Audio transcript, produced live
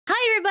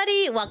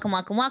everybody,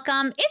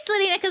 welcome. It's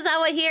Lady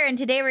Nakazawa here, and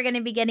today we're going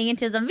to be getting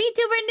into some VTuber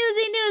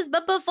newsy news.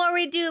 But before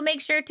we do,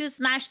 make sure to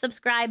smash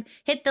subscribe,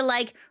 hit the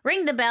like,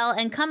 ring the bell,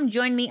 and come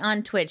join me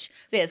on Twitch.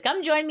 So yes,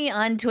 come join me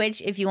on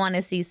Twitch if you want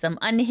to see some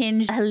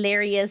unhinged,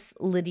 hilarious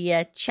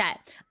Lydia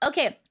chat.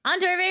 Okay, on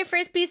to our very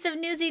first piece of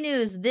newsy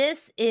news.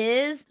 This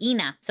is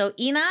Ina. So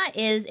Ina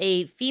is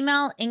a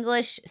female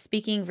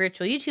English-speaking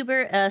virtual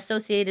YouTuber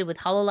associated with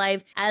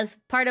Hololive as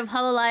part of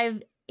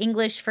Hololive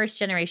English first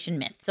generation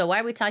myth. So why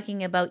are we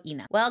talking about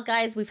Ina? Well,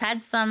 guys, we've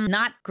had some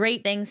not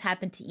great things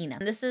happen to Ina.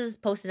 This is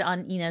posted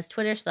on Ina's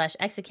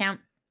Twitter/X account.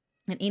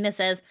 And Ina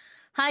says,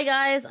 "Hi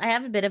guys, I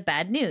have a bit of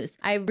bad news.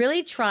 I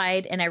really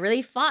tried and I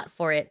really fought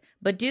for it,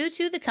 but due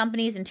to the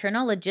company's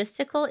internal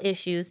logistical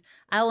issues,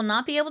 I will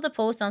not be able to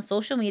post on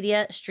social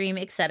media, stream,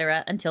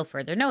 etc. until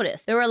further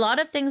notice. There were a lot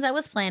of things I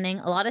was planning,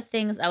 a lot of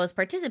things I was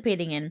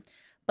participating in,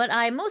 but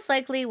I most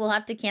likely will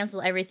have to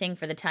cancel everything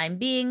for the time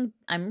being.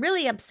 I'm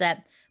really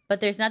upset, but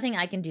there's nothing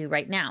I can do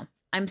right now.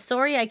 I'm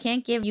sorry I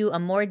can't give you a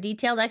more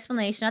detailed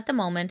explanation at the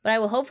moment, but I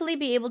will hopefully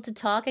be able to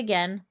talk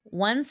again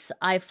once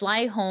I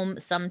fly home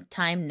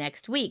sometime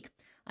next week.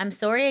 I'm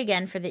sorry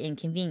again for the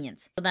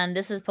inconvenience." So then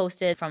this is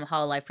posted from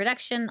Hololive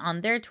Production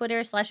on their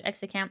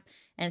Twitter/X account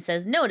and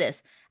says,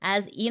 "Notice,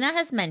 as Ina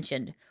has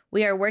mentioned,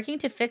 we are working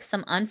to fix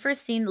some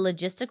unforeseen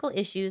logistical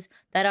issues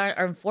that are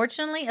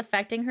unfortunately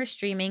affecting her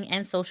streaming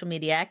and social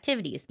media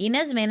activities.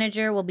 Ina's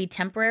manager will be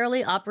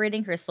temporarily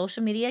operating her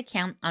social media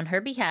account on her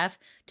behalf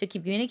to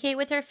communicate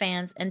with her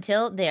fans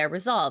until they are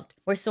resolved.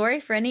 We're sorry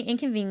for any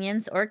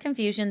inconvenience or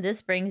confusion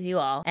this brings you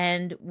all,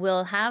 and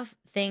we'll have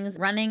things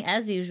running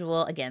as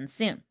usual again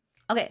soon."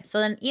 Okay, so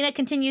then Ina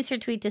continues her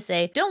tweet to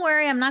say, "Don't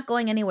worry, I'm not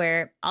going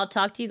anywhere. I'll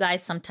talk to you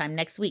guys sometime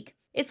next week.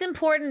 It's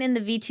important in the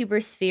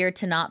VTuber sphere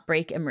to not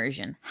break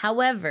immersion.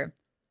 However,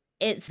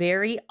 it's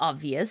very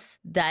obvious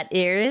that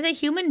there is a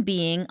human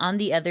being on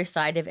the other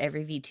side of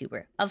every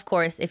VTuber. Of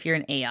course, if you're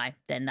an AI,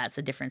 then that's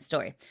a different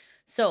story."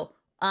 So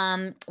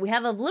we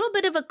have a little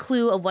bit of a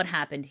clue of what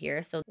happened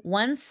here. So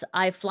once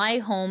I fly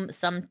home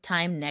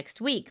sometime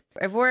next week.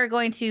 If we're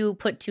going to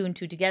put two and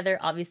two together,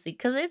 obviously,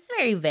 because it's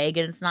very vague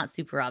and it's not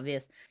super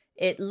obvious,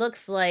 it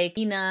looks like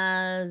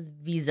Ina's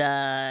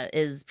visa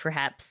is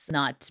perhaps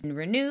not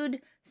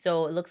renewed.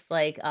 So it looks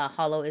like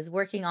Holo is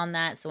working on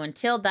that. So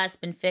until that's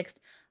been fixed,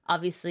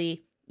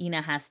 obviously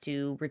Ina has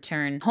to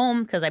return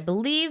home because I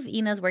believe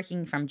Ina's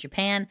working from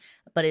Japan,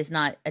 but is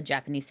not a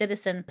Japanese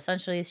citizen.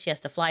 Essentially, she has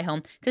to fly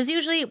home because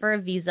usually for a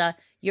visa,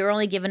 you're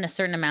only given a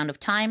certain amount of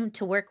time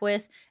to work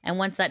with. And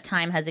once that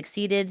time has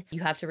exceeded,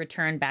 you have to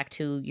return back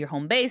to your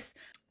home base.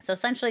 So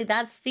essentially,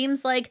 that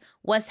seems like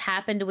what's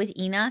happened with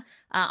Ina.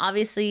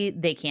 Obviously,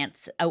 they can't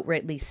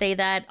outrightly say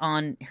that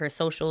on her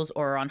socials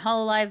or on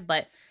Hololive,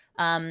 but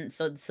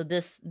so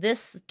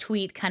this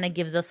tweet kind of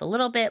gives us a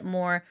little bit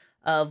more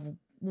of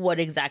what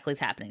exactly is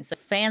happening. So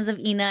fans of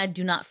Ina,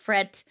 do not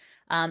fret.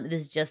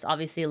 This is just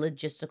obviously a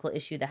logistical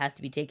issue that has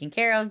to be taken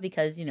care of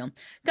because, you know,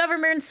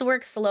 governments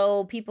work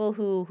slow, people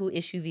who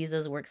issue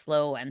visas work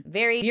slow, and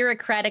very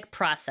bureaucratic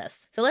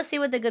process. So let's see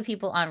what the good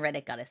people on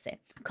Reddit got to say.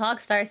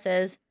 Cogstar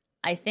says,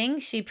 "I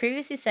think she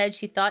previously said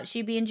she thought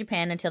she'd be in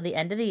Japan until the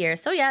end of the year.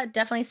 So yeah, it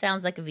definitely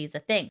sounds like a visa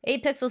thing."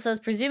 8pixel says,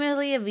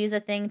 "Presumably a visa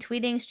thing,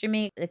 tweeting,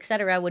 streaming,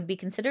 etc. would be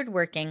considered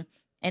working.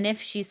 And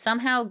if she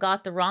somehow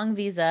got the wrong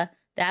visa,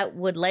 that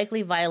would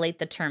likely violate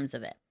the terms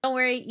of it. Don't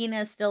worry,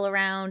 Ina is still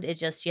around. It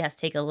just, she has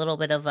to take a little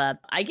bit of a,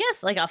 I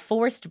guess, like a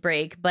forced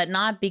break, but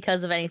not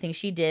because of anything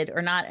she did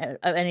or not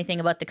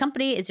anything about the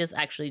company. It's just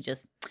actually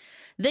just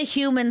the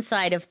human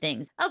side of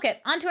things."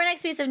 Okay, on to our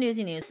next piece of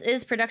newsy news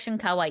is Production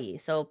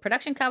Kawaii. So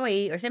Production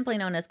Kawaii, or simply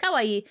known as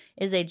Kawaii,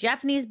 is a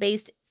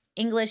Japanese-based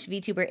English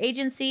VTuber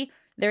agency.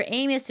 Their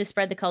aim is to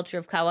spread the culture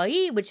of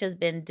kawaii, which has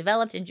been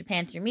developed in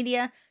Japan through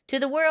media, to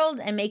the world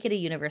and make it a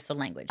universal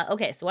language.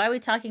 Okay, so why are we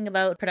talking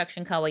about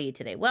Production Kawaii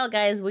today? Well,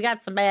 guys, we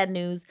got some bad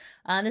news.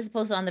 This is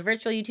posted on the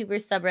virtual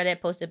YouTubers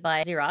subreddit posted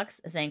by Xerox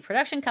saying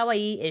Production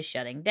Kawaii is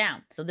shutting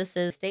down. So this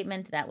is a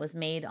statement that was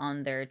made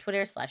on their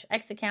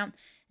Twitter/X account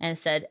and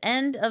said,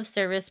 "End of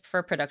service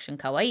for Production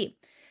Kawaii.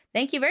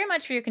 Thank you very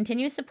much for your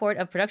continued support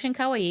of Production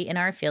Kawaii and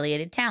our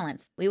affiliated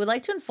talents. We would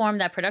like to inform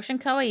that Production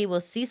Kawaii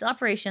will cease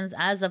operations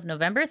as of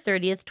November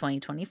 30th,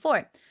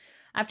 2024.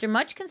 After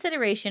much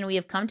consideration, we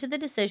have come to the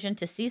decision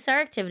to cease our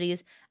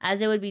activities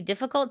as it would be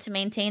difficult to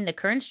maintain the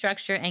current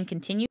structure and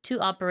continue to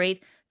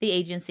operate the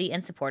agency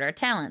and support our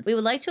talents. We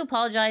would like to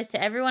apologize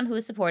to everyone who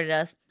has supported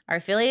us, our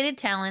affiliated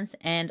talents,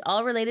 and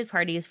all related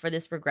parties for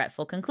this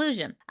regretful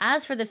conclusion.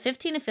 As for the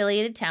 15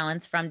 affiliated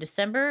talents from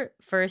December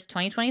 1st,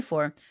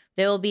 2024,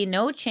 there will be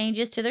no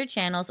changes to their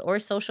channels or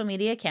social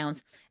media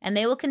accounts, and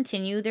they will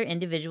continue their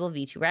individual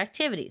VTuber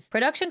activities.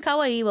 Production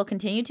Kawaii will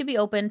continue to be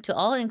open to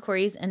all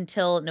inquiries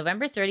until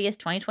November 30th,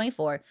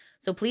 2024,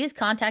 so please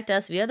contact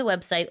us via the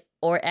website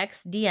or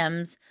X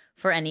DMs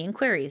for any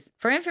inquiries.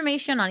 For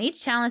information on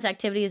each talent's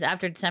activities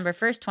after December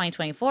 1st,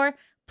 2024,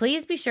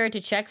 please be sure to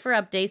check for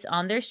updates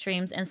on their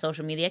streams and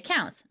social media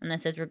accounts." And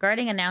this is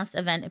regarding announced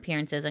event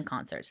appearances and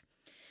concerts.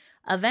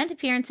 Event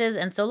appearances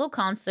and solo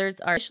concerts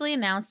are officially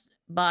announced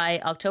by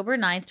October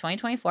 9th,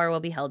 2024 will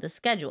be held as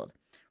scheduled.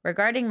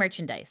 Regarding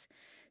merchandise,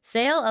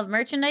 sale of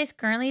merchandise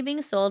currently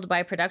being sold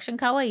by Production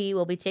Kawaii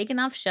will be taken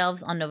off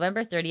shelves on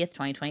November 30th,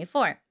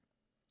 2024.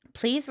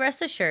 Please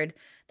rest assured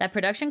that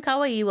Production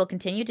Kawaii will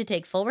continue to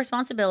take full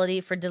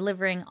responsibility for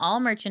delivering all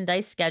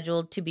merchandise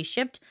scheduled to be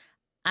shipped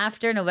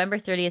after November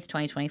 30th,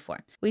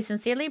 2024. We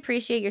sincerely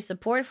appreciate your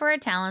support for our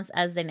talents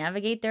as they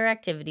navigate their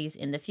activities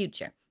in the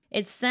future.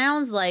 It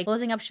sounds like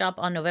closing up shop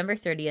on November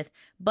 30th,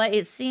 but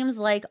it seems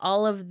like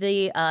all of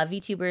the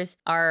VTubers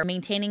are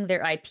maintaining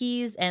their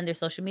IPs and their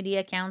social media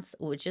accounts,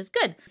 which is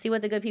good. See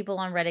what the good people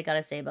on Reddit got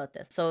to say about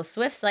this. So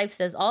Swift's Life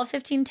says, all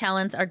 15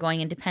 talents are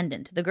going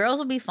independent. The girls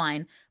will be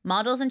fine.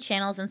 Models and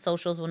channels and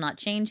socials will not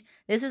change.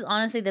 This is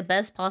honestly the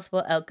best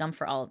possible outcome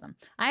for all of them.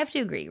 I have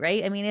to agree,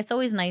 right? I mean, it's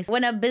always nice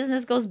when a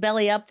business goes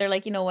belly up, they're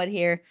like, you know what,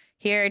 here,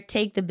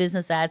 take the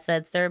business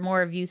assets. They're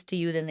more of use to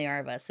you than they are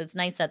of us. So it's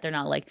nice that they're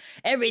not like,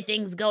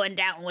 everything's going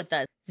down with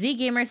us. Z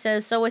Gamer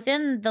says, so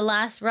within the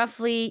last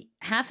roughly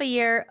half a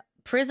year,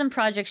 Prism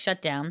Project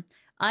shut down.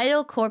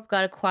 Idol Corp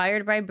got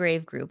acquired by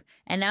Brave Group,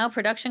 and now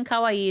Production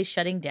Kawaii is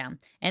shutting down.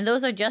 And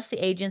those are just the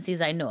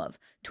agencies I know of.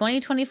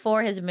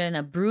 2024 has been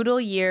a brutal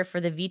year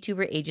for the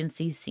VTuber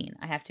agency scene.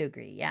 I have to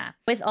agree, yeah.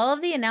 With all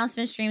of the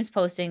announcement streams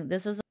posting,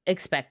 this is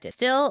expected.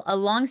 Still, a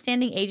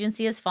long-standing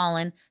agency has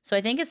fallen, so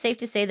I think it's safe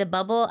to say the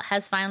bubble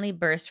has finally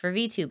burst for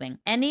VTubing.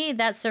 Any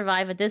that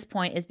survive at this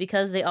point is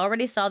because they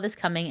already saw this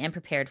coming and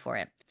prepared for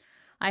it.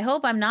 I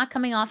hope I'm not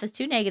coming off as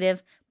too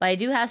negative, but I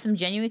do have some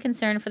genuine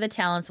concern for the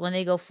talents when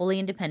they go fully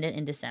independent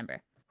in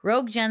December.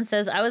 Rogue Jen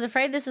says, I was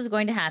afraid this was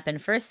going to happen.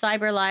 First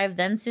Cyber Live,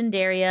 then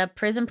Sundaria,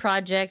 Prism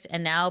Project,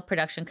 and now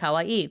Production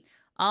Kawaii.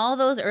 All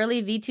those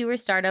early VTuber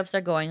startups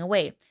are going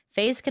away.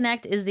 Phase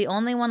Connect is the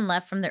only one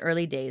left from the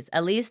early days.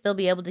 At least they'll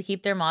be able to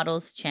keep their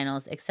models,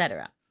 channels,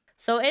 etc.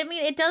 So, I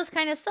mean, it does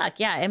kind of suck.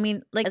 Yeah, I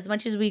mean, like, as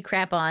much as we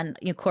crap on,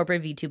 you know,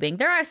 corporate VTubing,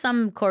 there are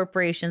some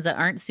corporations that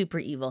aren't super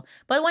evil.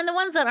 But when the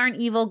ones that aren't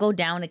evil go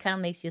down, it kind of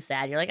makes you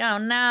sad. You're like, oh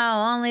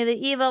no, only the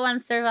evil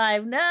ones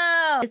survive.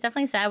 No! It's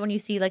definitely sad when you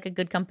see, like, a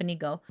good company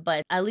go.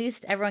 But at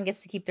least everyone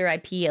gets to keep their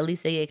IP. At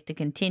least they get to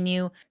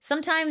continue.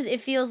 Sometimes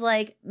it feels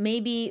like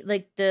maybe,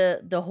 like,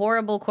 the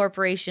horrible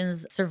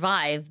corporations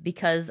survive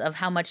because of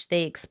how much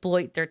they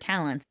exploit their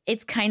talents.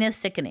 It's kind of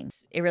sickening.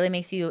 It really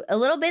makes you a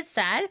little bit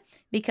sad,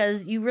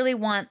 because you really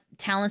want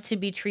talents to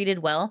be treated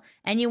well,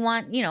 and you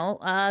want, you know,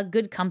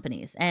 good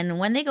companies. And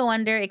when they go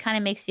under, it kind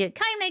of makes you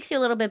a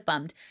little bit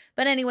bummed.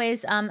 But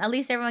anyways, at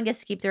least everyone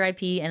gets to keep their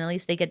IP, and at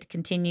least they get to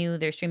continue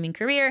their streaming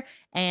career,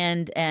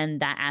 and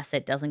that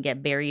asset doesn't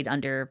get buried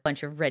under a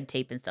bunch of red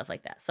tape and stuff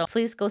like that. So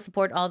please go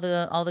support all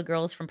the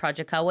girls from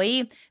Project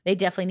Kawaii. They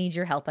definitely need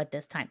your help at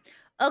this time.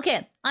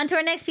 Okay, on to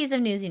our next piece of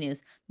newsy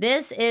news.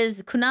 This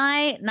is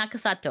Kunai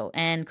Nakasato,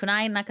 and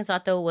Kunai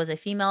Nakasato was a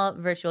female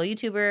virtual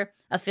YouTuber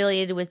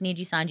affiliated with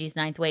NIJISANJI's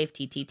 9th Wave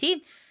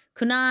TTT.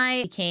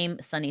 Kunai became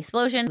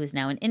SunnySplosion, who is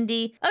now an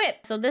indie. Okay,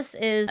 so this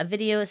is a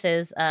video. It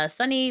says,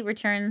 Sunny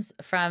returns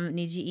from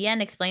NIJI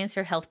EN, explains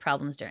her health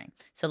problems during.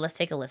 So let's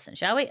take a listen,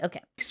 shall we? Okay.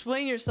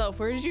 Explain yourself.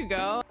 Where did you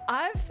go?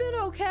 I've been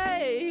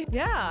okay.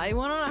 Yeah, I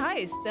went on a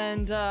heist,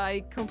 and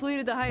I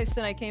completed the heist,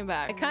 and I came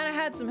back. I kind of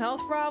had some health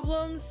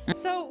problems.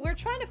 So we're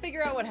trying to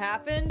figure out what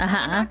happened.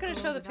 I'm not going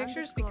to show the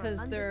pictures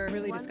because they're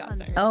really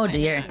disgusting. Oh,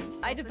 dear.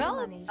 I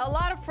developed a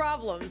lot of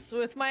problems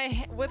with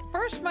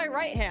first my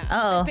right hand.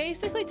 Uh-oh. I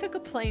basically took a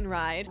plane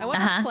ride. I went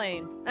on a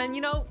plane, and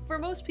you know, for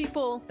most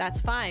people,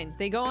 that's fine.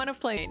 They go on a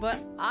plane, but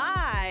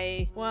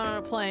I went on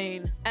a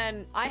plane,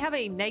 and I have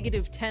a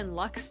 -10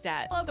 luck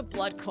stat. I have the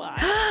blood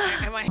clot.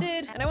 And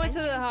I went to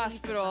the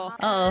hospital,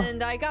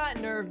 and I got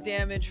nerve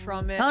damage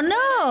from it. Oh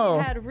no!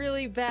 I had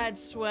really bad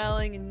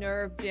swelling and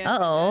nerve damage.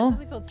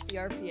 Something called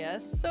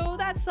CRPS. So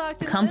that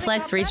sucked.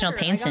 Complex regional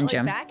pain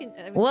syndrome.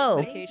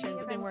 Whoa. Medications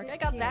didn't work. I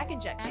got back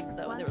injections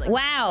though, and they were like,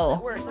 wow.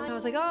 That works. And I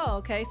was like, oh,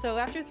 okay. So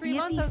after 3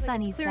 months, I was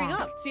like, it's clearing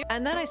up.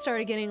 And then I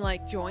started getting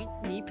like joint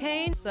knee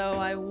pain. So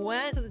I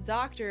went to the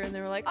doctor, and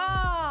they were like,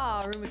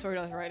 rheumatoid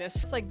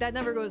arthritis. It's like, that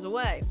never goes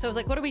away. So I was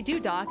like, what do we do,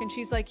 doc? And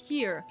she's like,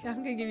 here, I'm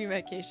gonna give you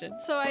medication.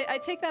 So I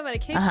take that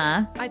medication.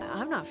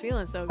 I'm not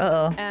feeling so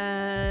good.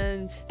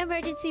 And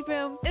emergency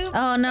room. Oops.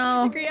 Oh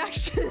no.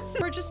 Reaction.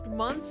 For just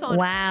months on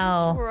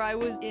where I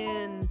was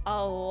in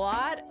a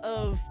lot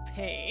of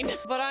pain,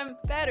 but I'm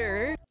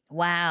better.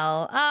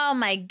 Wow. Oh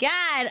my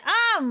god.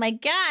 Oh my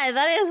god.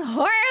 That is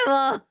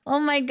horrible. Oh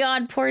my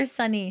god. Poor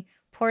Sunny.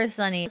 Poor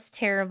Sunny. It's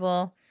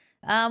terrible.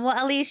 Well,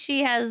 at least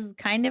she has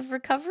kind of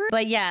recovered.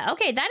 But yeah,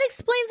 okay, that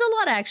explains a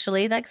lot,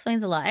 actually. That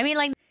explains a lot. I mean,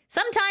 like,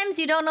 sometimes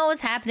you don't know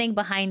what's happening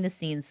behind the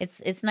scenes.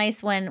 It's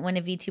nice when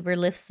a VTuber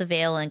lifts the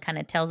veil and kind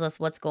of tells us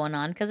what's going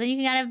on, because then you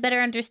can have a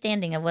better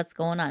understanding of what's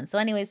going on. So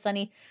anyway,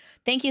 Sunny,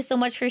 thank you so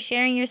much for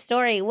sharing your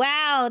story.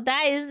 Wow,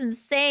 that is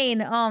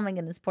insane. Oh my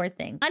goodness, poor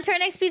thing. On to our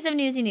next piece of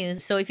newsy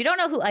news. So if you don't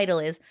know who Idol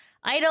is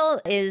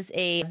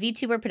a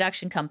VTuber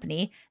production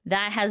company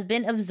that has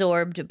been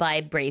absorbed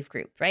by Brave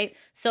Group, right?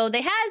 So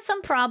they had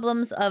some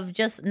problems of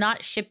just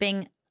not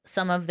shipping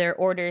some of their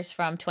orders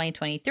from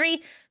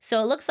 2023.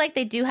 So it looks like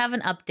they do have an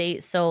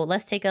update. So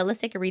let's take a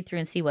read through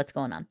and see what's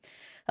going on.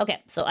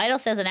 Okay, so Idol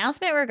says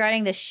announcement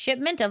regarding the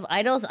shipment of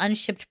Idol's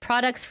unshipped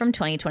products from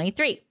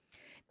 2023.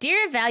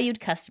 Dear valued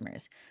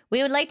customers,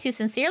 we would like to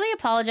sincerely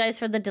apologize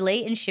for the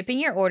delay in shipping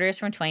your orders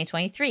from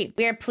 2023.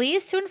 We are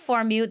pleased to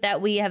inform you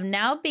that we have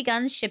now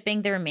begun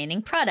shipping the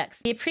remaining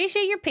products. We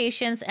appreciate your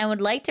patience and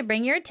would like to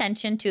bring your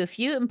attention to a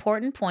few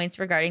important points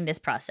regarding this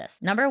process.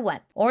 Number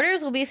 1,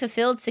 orders will be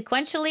fulfilled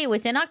sequentially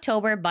within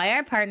October by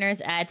our partners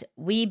at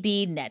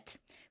WeBeNet.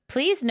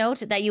 Please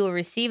note that you will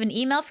receive an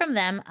email from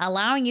them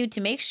allowing you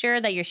to make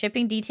sure that your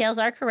shipping details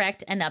are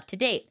correct and up to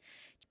date.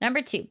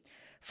 Number 2,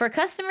 for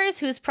customers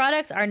whose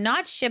products are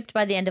not shipped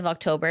by the end of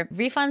October,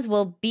 refunds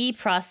will be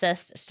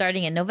processed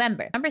starting in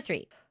November. Number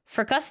 3,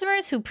 for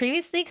customers who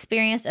previously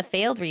experienced a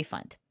failed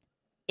refund,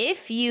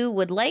 if you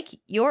would like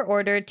your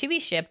order to be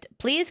shipped,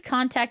 please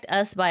contact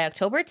us by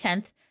October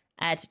 10th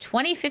at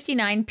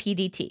 2059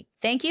 PDT.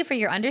 Thank you for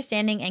your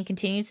understanding and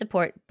continued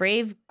support,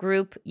 Brave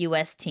Group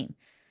US team.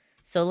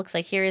 So it looks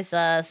like here is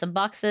some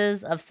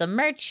boxes of some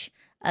merch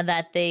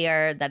that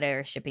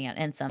are shipping out.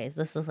 And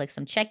this looks like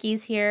some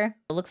checkies here.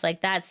 It looks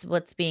like that's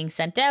what's being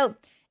sent out.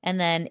 And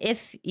then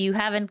if you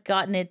haven't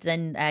gotten it,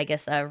 then I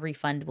guess a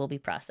refund will be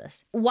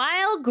processed.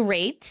 While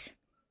great,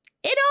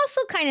 it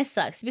also kind of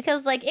sucks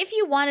because like if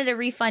you wanted a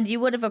refund, you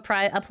would have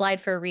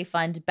applied for a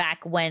refund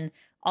back when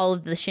all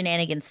of the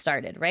shenanigans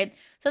started, right?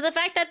 So the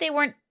fact that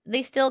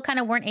they still kind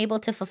of weren't able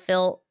to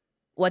fulfill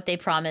what they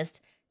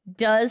promised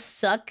does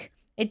suck.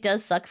 It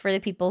does suck for the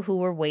people who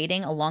were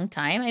waiting a long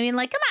time. I mean,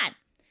 like, come on.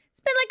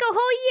 It's been like a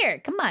whole year.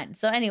 Come on.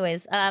 So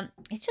anyways,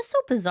 it's just so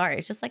bizarre.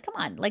 It's just like, come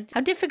on. Like,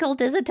 how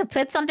difficult is it to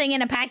put something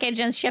in a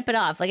package and ship it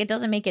off? Like, it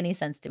doesn't make any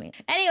sense to me.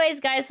 Anyways,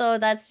 guys, so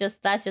that's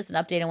just an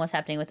update on what's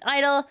happening with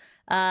Idol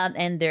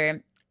and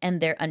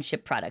their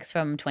unshipped products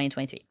from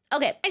 2023.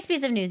 Okay, next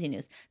piece of Newsy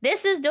news.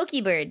 This is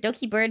Dokibird.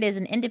 Dokibird is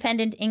an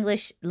independent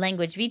English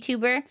language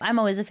VTuber. I'm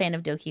always a fan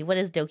of Doki. What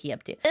is Doki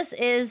up to? This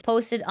is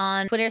posted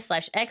on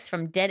Twitter/X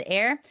from Dead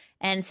Air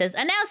and says,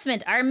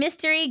 announcement, our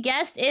mystery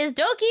guest is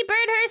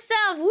Dokibird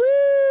herself.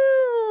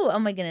 Woo! Oh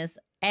my goodness.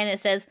 And it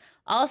says,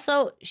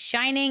 also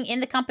shining in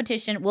the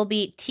competition will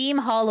be Team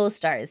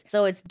Holostars.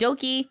 So it's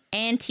Doki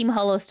and Team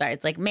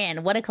Holostars. Like,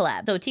 man, what a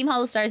collab. So Team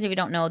Holostars, if you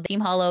don't know, Team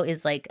Holo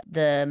is like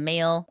the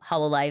male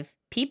Hololive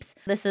peeps.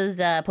 This is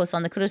the post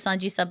on the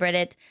NIJISANJI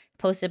subreddit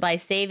posted by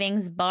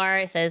Savings Bar.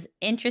 It says,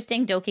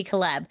 interesting Doki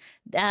collab.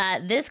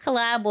 This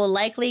collab will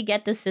likely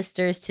get the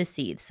sisters to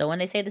seethe. So when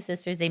they say the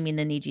sisters, they mean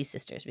the NIJI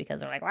sisters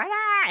because they're like, Wah!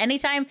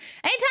 anytime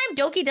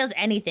Doki does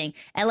anything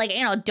and like,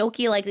 you know,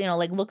 Doki like, you know,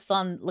 like looks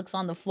on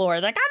the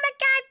floor like, oh my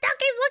God,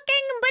 Doki's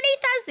looking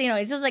beneath us. You know,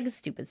 it's just like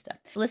stupid stuff.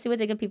 Let's see what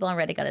the good people on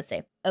Reddit gotta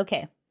say.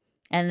 Okay.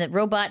 And the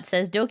robot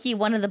says, Doki,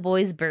 one of the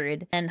boys'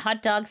 bird. And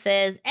Hot Dog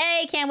says,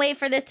 hey, can't wait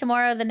for this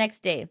tomorrow, the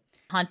next day.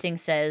 Haunting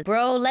says,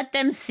 bro, let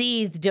them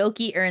seethe.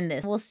 Doki earned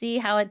this. We'll see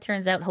how it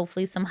turns out.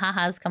 Hopefully some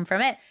ha-has come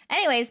from it.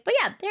 Anyways, but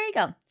yeah, there you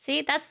go.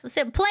 See, that's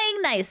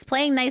playing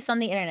nice on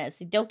the internet.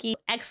 See, Doki,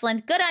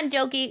 excellent. Good on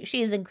Doki.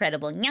 She is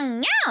incredible.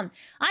 Nyam, nyam.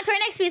 On to our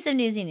next piece of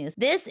Newsy news.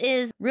 This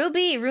is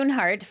Ruby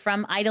Runehart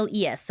from Idol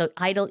ES. So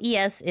Idol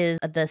ES is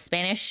the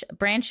Spanish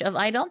branch of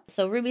Idol.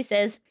 So Ruby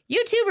says,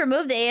 YouTube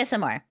removed the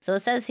ASMR. So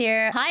it says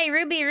here, hi,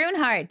 Ruby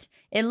Runehart.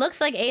 It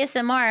looks like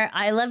ASMR,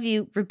 I love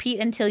you, repeat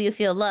until you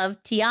feel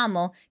loved, ti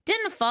amo,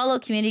 didn't follow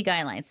community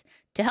guidelines.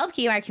 To help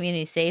keep our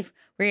community safe,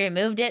 we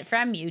removed it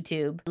from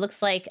YouTube. It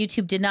looks like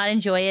YouTube did not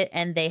enjoy it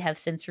and they have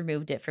since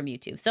removed it from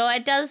YouTube. So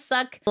it does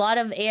suck. A lot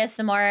of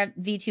ASMR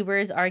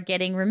VTubers are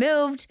getting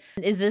removed.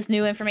 Is this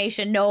new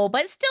information? No,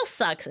 but it still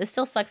sucks. It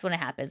still sucks when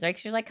it happens, right?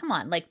 Because you're like, come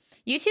on, like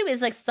YouTube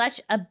is like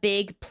such a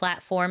big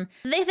platform.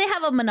 They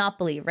have a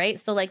monopoly, right?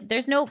 So like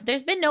there's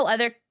been no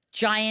other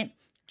giant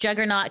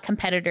juggernaut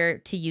competitor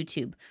to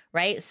YouTube,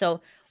 right?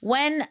 So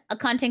when a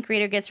content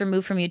creator gets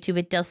removed from YouTube,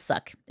 it does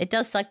suck. It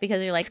does suck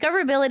because you're like,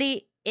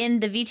 discoverability in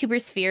the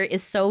VTuber sphere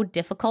is so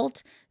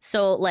difficult.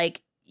 So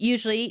like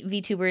usually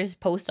VTubers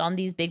post on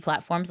these big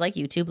platforms like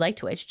YouTube, like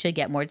Twitch to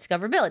get more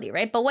discoverability,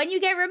 right? But when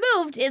you get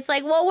removed, it's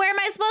like, well, where am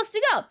I supposed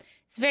to go?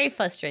 It's very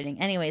frustrating.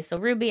 Anyway, so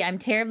Ruby, I'm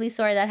terribly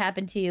sorry that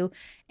happened to you.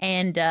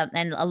 And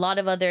a lot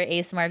of other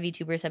ASMR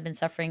VTubers have been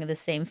suffering the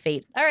same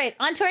fate. All right,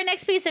 on to our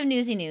next piece of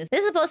Newsy news.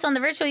 This is a post on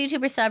the virtual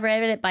YouTuber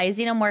subreddit by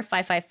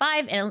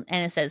Xenomorph555,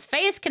 and it says,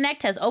 Phase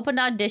Connect has opened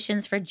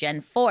auditions for Gen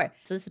 4.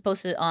 So this is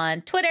posted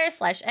on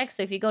Twitter/X.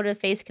 So if you go to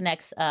Phase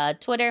Connect's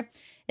Twitter,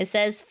 it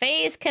says,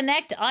 Phase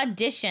Connect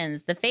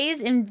auditions. The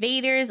Phase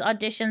Invaders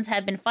auditions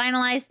have been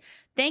finalized.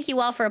 Thank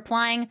you all for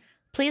applying.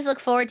 Please look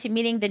forward to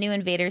meeting the new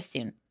invaders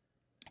soon.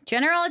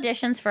 General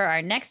auditions for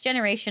our next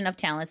generation of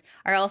talents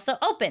are also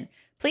open.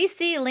 Please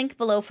see link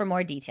below for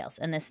more details.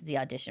 And this is the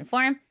audition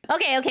form.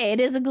 Okay, it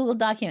is a Google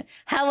document.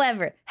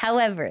 However,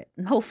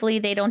 hopefully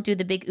they don't do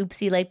the big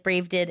oopsie like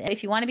Brave did.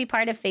 If you want to be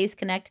part of Phase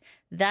Connect,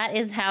 that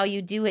is how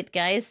you do it,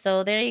 guys.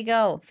 So there you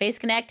go. Phase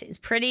Connect is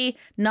pretty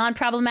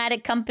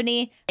non-problematic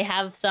company. They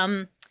have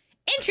some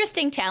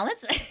interesting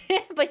talents,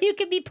 but you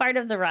could be part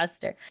of the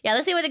roster. Yeah,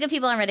 let's see what the good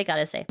people on Reddit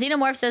gotta say.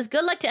 Xenomorph says,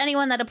 good luck to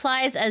anyone that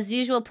applies. As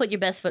usual, put your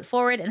best foot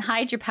forward and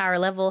hide your power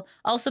level.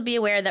 Also be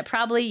aware that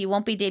probably you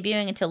won't be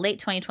debuting until late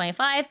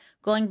 2025,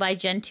 going by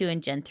Gen 2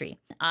 and Gen 3.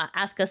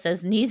 Aska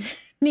says,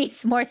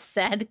 needs more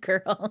sad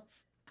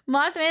girls.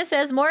 Mothman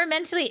says, more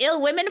mentally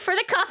ill women for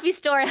the coffee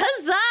store.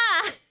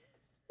 Huzzah!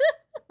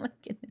 Oh my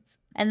goodness.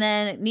 And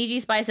then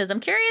NIJI Spy says, I'm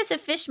curious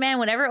if Fishman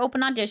would ever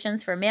open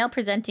auditions for male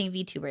presenting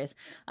VTubers.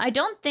 I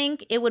don't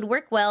think it would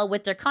work well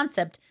with their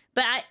concept,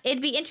 but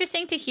it'd be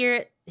interesting to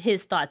hear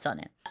his thoughts on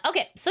it.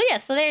 Okay, so yeah,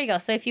 so there you go.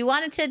 So if you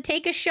wanted to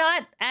take a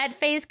shot at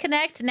FaZe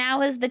Connect,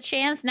 now is the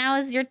chance, now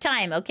is your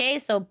time, okay?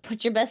 So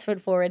put your best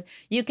foot forward.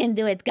 You can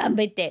do it.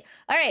 Gambite.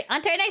 All right,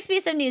 on to our next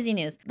piece of Newsy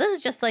news. This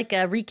is just like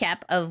a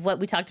recap of what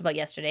we talked about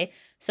yesterday.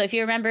 So if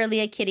you remember,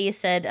 Leah Kitty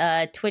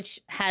said Twitch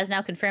has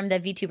now confirmed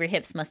that VTuber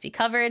hips must be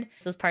covered.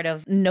 This was part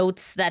of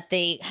notes that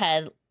they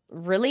had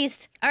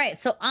released. All right,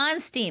 so on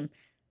Steam,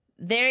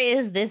 there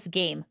is this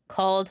game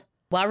called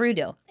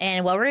Warudo.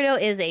 And Warudo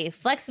is a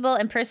flexible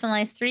and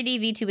personalized 3D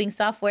VTubing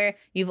software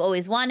you've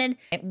always wanted.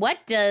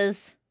 What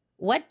does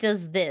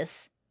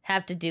this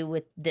have to do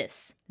with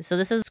this? So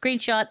this is a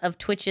screenshot of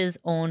Twitch's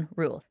own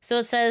rule. So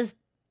it says,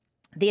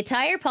 the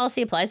attire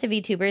policy applies to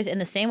VTubers in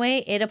the same way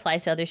it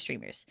applies to other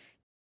streamers.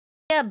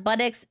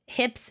 Buttocks,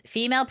 hips,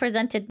 female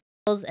presented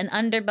nipples, and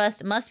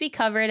underbust must be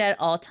covered at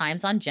all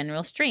times on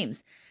general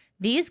streams.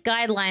 These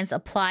guidelines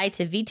apply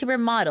to VTuber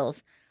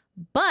models,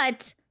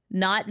 but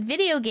not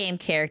video game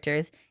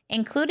characters,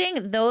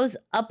 including those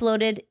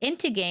uploaded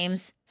into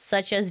games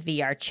such as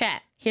VR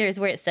chat. Here's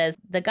where it says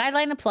the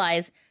guideline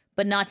applies,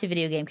 but not to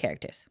video game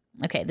characters.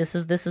 Okay, this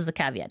is the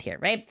caveat here,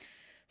 right?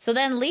 So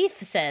then Leaf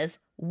says,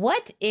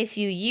 what if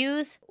you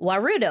use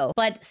Warudo,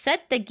 but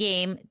set the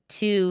game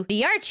to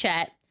VR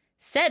chat,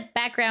 set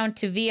background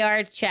to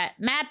VR chat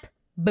map,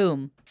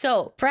 boom.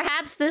 So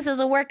perhaps this is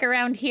a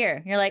workaround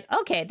here. You're like,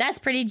 okay, that's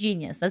pretty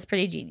genius. That's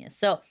pretty genius.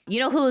 So you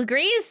know who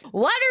agrees?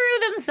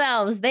 Wataru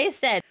themselves. They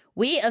said,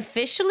 we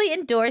officially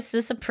endorse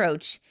this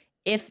approach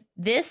if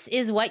this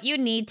is what you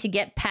need to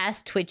get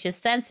past Twitch's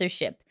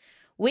censorship.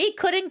 We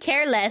couldn't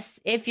care less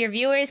if your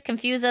viewers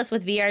confuse us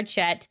with VR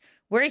chat.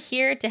 We're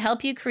here to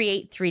help you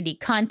create 3D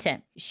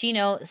content.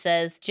 Shino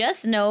says,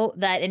 just know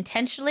that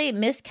intentionally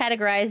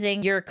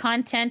miscategorizing your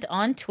content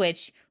on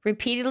Twitch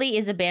repeatedly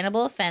is a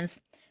bannable offense.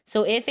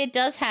 So if it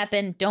does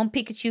happen, don't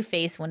Pikachu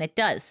face when it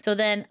does. So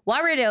then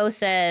Warudo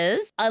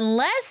says,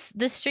 unless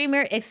the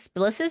streamer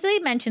explicitly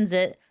mentions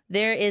it,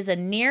 there is a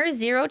near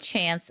zero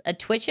chance a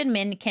Twitch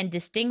admin can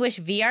distinguish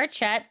VR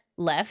chat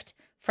left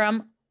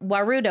from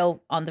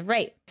Warudo on the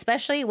right,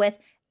 especially with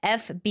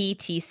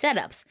FBT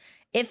setups.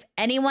 If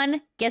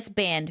anyone gets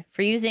banned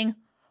for using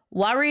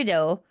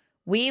Warudo,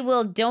 we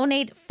will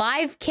donate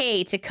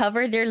 $5,000 to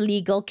cover their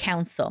legal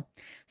counsel.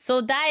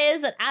 So that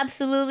is an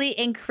absolutely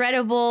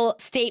incredible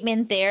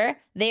statement there.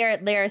 They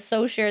are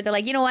so sure. They're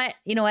like, you know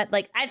what?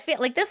 Like, I feel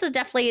like this is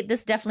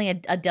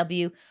definitely a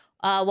W.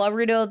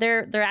 Warudo,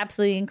 they're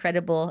absolutely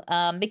incredible.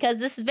 Because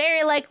this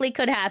very likely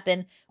could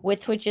happen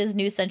with Twitch's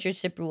new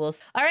censorship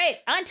rules. All right,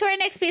 on to our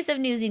next piece of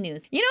newsy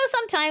news. You know,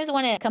 sometimes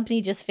when a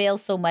company just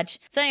fails so much.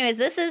 So anyways,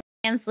 this is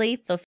Fansly.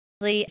 So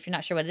Fansly, if you're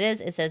not sure what it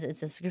is, it says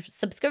it's a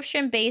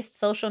subscription-based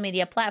social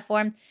media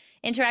platform.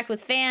 Interact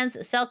with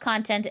fans, sell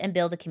content, and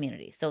build a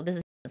community. So this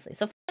is Fansly.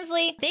 So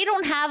Fansly, they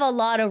don't have a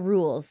lot of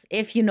rules,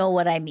 if you know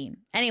what I mean.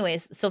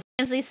 Anyways, so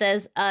Fansly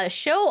says,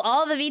 show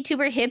all the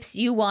VTuber hips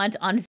you want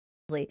on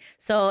Fansly.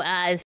 So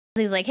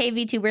Fansly's like, hey,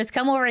 VTubers,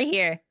 come over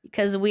here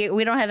because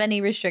we don't have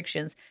any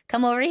restrictions.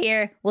 Come over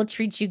here. We'll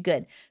treat you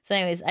good. So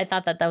anyways, I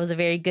thought that was a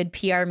very good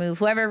PR move.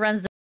 Whoever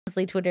runs the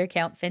Fansly Twitter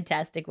account,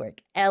 fantastic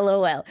work.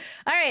 LOL. All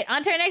right,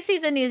 on to our next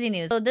piece of newsy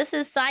news. So this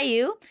is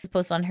Sayu. This is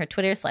posted on her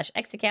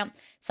Twitter/X account.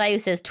 Sayu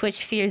says,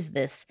 Twitch fears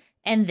this,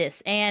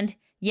 and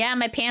yeah,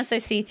 my pants are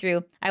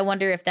see-through. I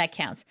wonder if that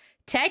counts.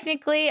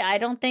 Technically, I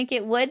don't think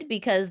it would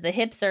because the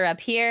hips are up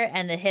here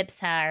and the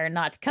hips are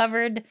not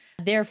covered.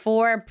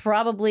 Therefore,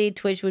 probably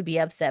Twitch would be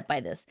upset by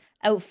this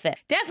outfit.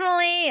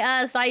 Definitely,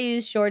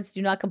 Sayu's shorts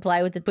do not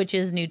comply with the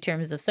Twitch's new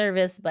terms of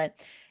service, but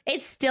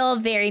it's still a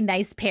very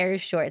nice pair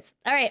of shorts.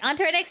 All right, on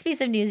to our next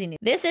piece of newsy news.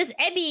 This is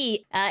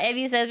Ebby.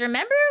 Ebby says,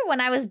 remember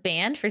when I was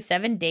banned for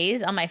 7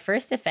 days on my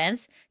first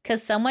offense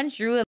because someone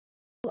drew a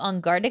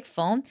on Gardic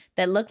phone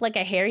that looked like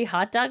a hairy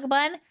hot dog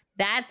bun?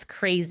 That's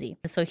crazy.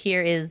 So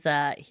here is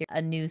a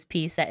news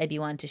piece that Ebby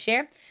wanted to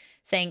share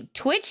saying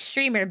Twitch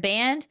streamer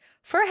banned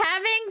for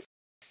having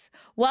sex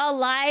while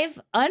live,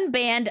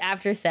 unbanned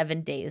after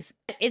 7 days.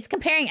 It's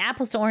comparing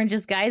apples to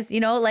oranges, guys.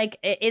 You know, like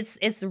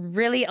it's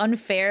really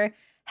unfair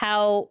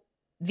how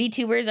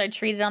VTubers are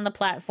treated on the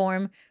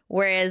platform,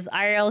 whereas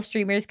IRL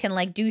streamers can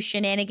like do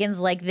shenanigans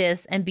like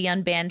this and be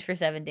unbanned for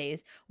 7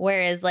 days.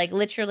 Whereas like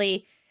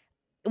literally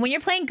when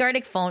you're playing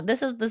Gardic phone,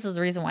 this is the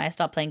reason why I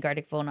stopped playing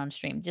Gardic phone on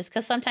stream. Just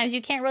because sometimes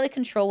you can't really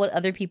control what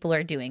other people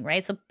are doing,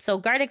 right? So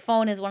Gardic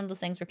phone is one of those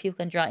things where people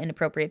can draw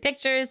inappropriate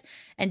pictures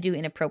and do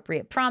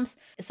inappropriate prompts.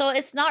 So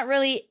it's not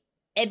really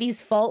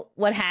Ebby's fault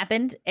what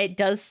happened. It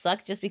does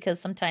suck just because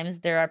sometimes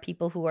there are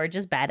people who are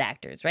just bad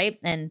actors, right?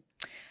 And,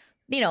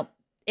 you know,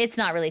 it's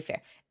not really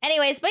fair.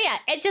 Anyways, but yeah,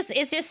 it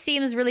just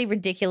seems really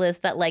ridiculous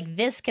that like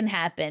this can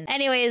happen.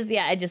 Anyways,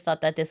 yeah, I just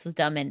thought that this was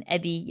dumb, and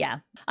Ebby, yeah.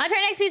 On to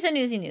our next piece of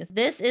Newsy news.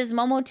 This is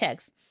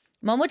Momotex.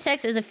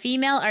 Momotex is a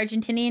female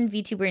Argentinian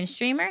VTuber and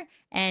streamer,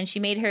 and she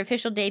made her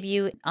official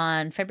debut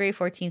on February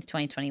 14th,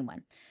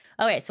 2021.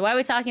 Okay, so why are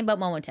we talking about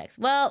Momotex?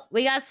 Well,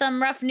 we got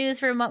some rough news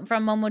from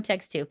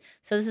Momotex too.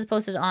 So this is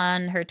posted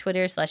on her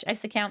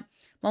Twitter/X account.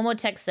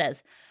 Momotex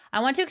says, I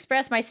want to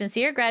express my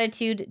sincere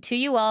gratitude to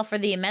you all for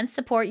the immense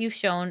support you've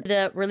shown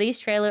the release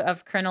trailer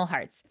of Colonel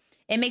Hearts.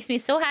 It makes me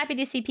so happy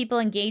to see people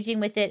engaging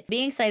with it,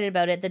 being excited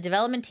about it. The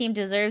development team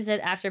deserves it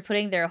after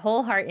putting their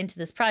whole heart into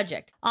this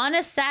project. On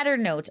a sadder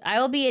note, I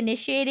will be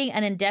initiating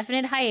an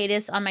indefinite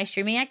hiatus on my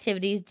streaming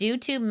activities due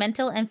to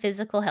mental and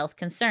physical health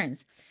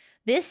concerns.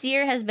 This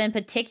year has been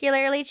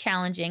particularly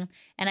challenging,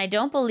 and I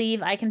don't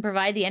believe I can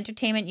provide the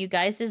entertainment you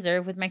guys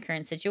deserve with my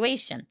current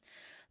situation.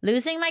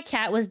 Losing my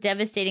cat was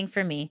devastating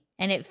for me,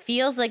 and it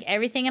feels like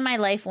everything in my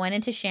life went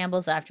into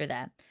shambles after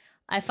that.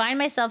 I find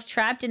myself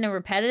trapped in a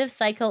repetitive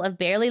cycle of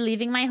barely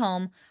leaving my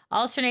home,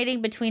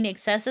 alternating between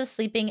excessive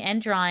sleeping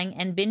and drawing,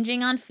 and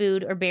binging on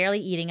food or barely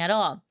eating at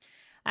all.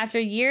 After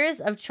years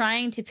of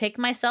trying to pick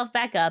myself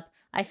back up,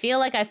 I feel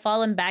like I've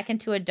fallen back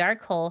into a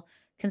dark hole,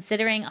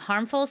 considering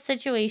harmful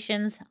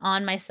situations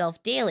on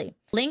myself daily.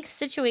 Link's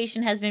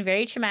situation has been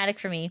very traumatic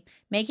for me,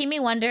 making me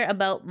wonder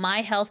about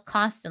my health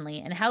constantly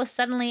and how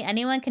suddenly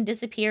anyone can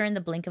disappear in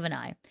the blink of an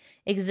eye.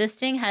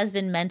 Existing has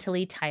been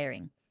mentally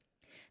tiring.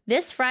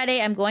 This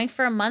Friday, I'm going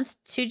for a month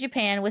to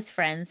Japan with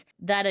friends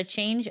that a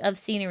change of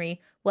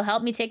scenery will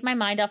help me take my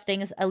mind off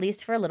things at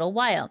least for a little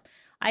while.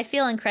 I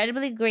feel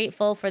incredibly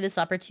grateful for this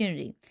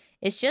opportunity.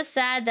 It's just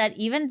sad that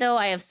even though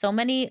I have so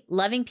many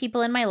loving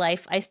people in my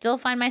life, I still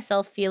find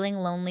myself feeling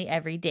lonely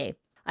every day.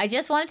 I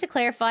just wanted to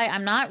clarify,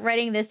 I'm not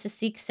writing this to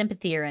seek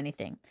sympathy or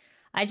anything.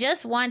 I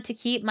just want to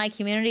keep my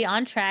community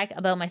on track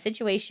about my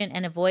situation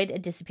and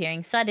avoid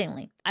disappearing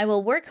suddenly. I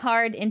will work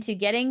hard into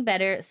getting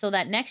better so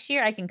that next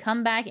year I can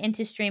come back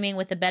into streaming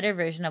with a better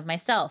version of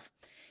myself.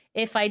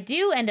 If I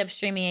do end up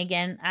streaming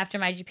again after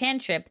my Japan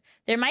trip,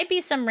 there might be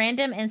some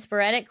random and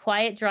sporadic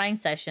quiet drawing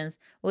sessions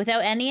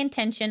without any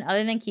intention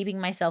other than keeping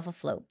myself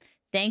afloat.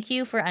 Thank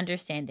you for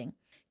understanding.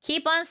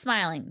 Keep on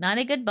smiling. Not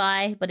a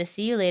goodbye, but a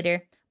see you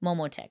later.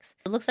 Momotex.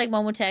 It looks like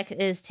Momotex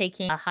is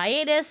taking a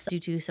hiatus due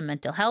to some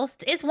mental health.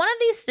 It's one of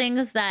these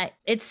things that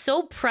it's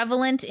so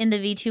prevalent in the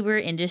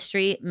VTuber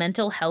industry.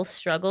 Mental health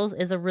struggles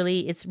is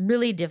it's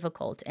really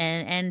difficult.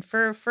 And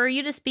for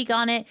you to speak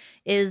on it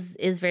is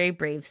very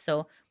brave.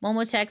 So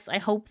Momotex, I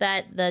hope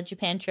that the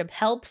Japan trip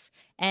helps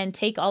and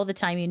take all the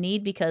time you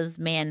need because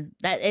man,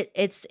 that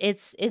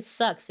it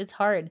sucks. It's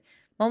hard.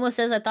 Momo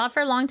says, I thought for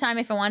a long time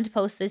if I wanted to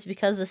post this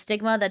because of the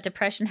stigma that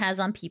depression has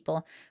on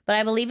people, but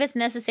I believe it's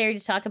necessary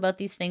to talk about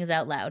these things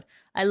out loud.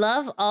 I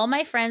love all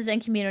my friends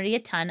and community a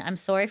ton. I'm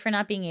sorry for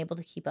not being able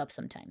to keep up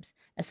sometimes.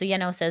 So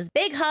Yeno says,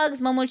 big hugs,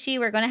 Momochi.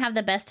 We're going to have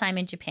the best time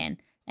in Japan.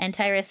 And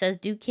Tyra says,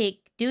 do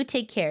take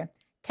care.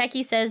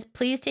 Techie says,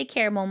 please take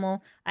care,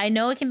 Momo. I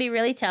know it can be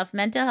really tough.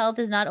 Mental health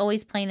is not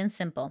always plain and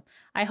simple.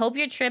 I hope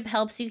your trip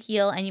helps you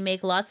heal and you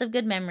make lots of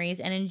good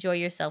memories and enjoy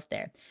yourself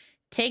there.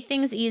 Take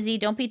things easy.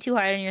 Don't be too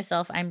hard on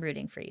yourself. I'm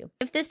rooting for you.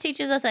 If this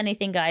teaches us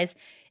anything, guys,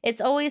 it's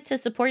always to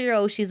support your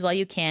Oshis while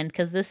you can,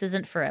 because this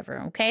isn't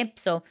forever, okay?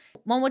 So,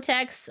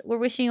 Momotex, we're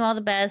wishing you all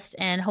the best,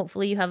 and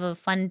hopefully you have a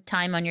fun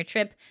time on your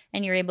trip,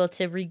 and you're able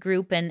to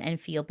regroup and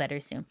feel better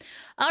soon.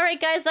 All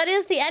right, guys, that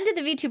is the end of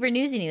the VTuber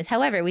Newsy News.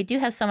 However, we do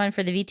have someone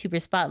for the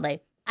VTuber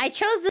Spotlight. I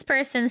chose this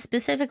person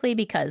specifically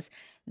because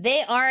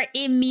they are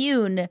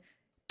immune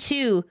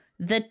to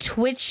the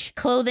Twitch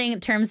clothing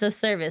terms of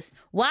service.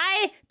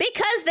 Why?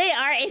 Because they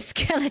are a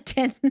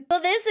skeleton. So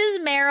this is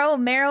Mero.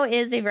 Mero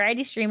is a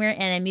variety streamer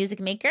and a music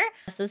maker.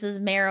 So this is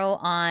Mero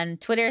on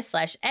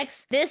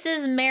Twitter/X. This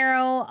is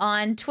Mero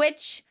on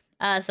Twitch.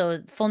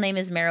 So full name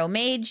is Mero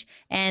Mage.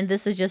 And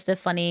this is just a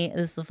funny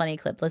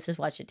clip. Let's just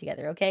watch it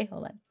together, okay?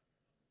 Hold on.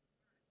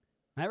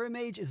 Mero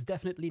Mage is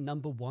definitely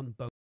 #1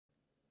 boat.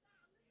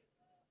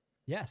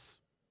 Yes.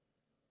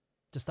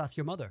 Just ask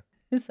your mother.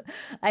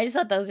 I just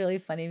thought that was really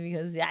funny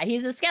because, yeah,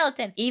 he's a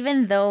skeleton.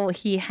 Even though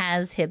he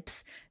has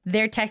hips,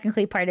 they're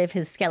technically part of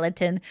his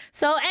skeleton.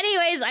 So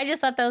anyways, I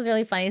just thought that was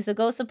really funny. So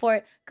go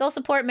support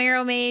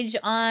Mero Mage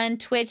on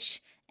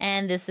Twitch.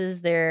 And this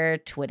is their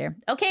Twitter.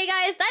 Okay,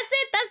 guys, that's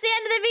it. That's the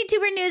end of the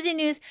VTuber Newsy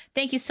News.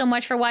 Thank you so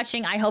much for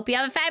watching. I hope you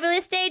have a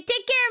fabulous day.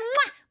 Take care.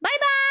 Mwah!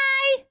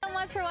 Bye-bye. Thank you so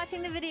much for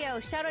watching the video.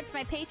 Shout out to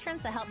my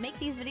patrons that help make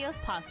these videos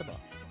possible.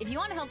 If you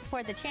want to help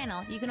support the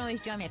channel, you can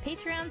always join me at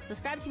Patreon,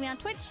 subscribe to me on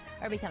Twitch,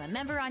 or become a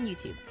member on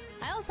YouTube.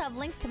 I also have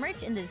links to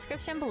merch in the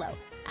description below.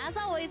 As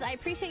always, I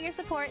appreciate your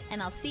support,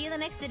 and I'll see you in the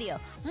next video.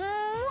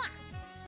 Mwah!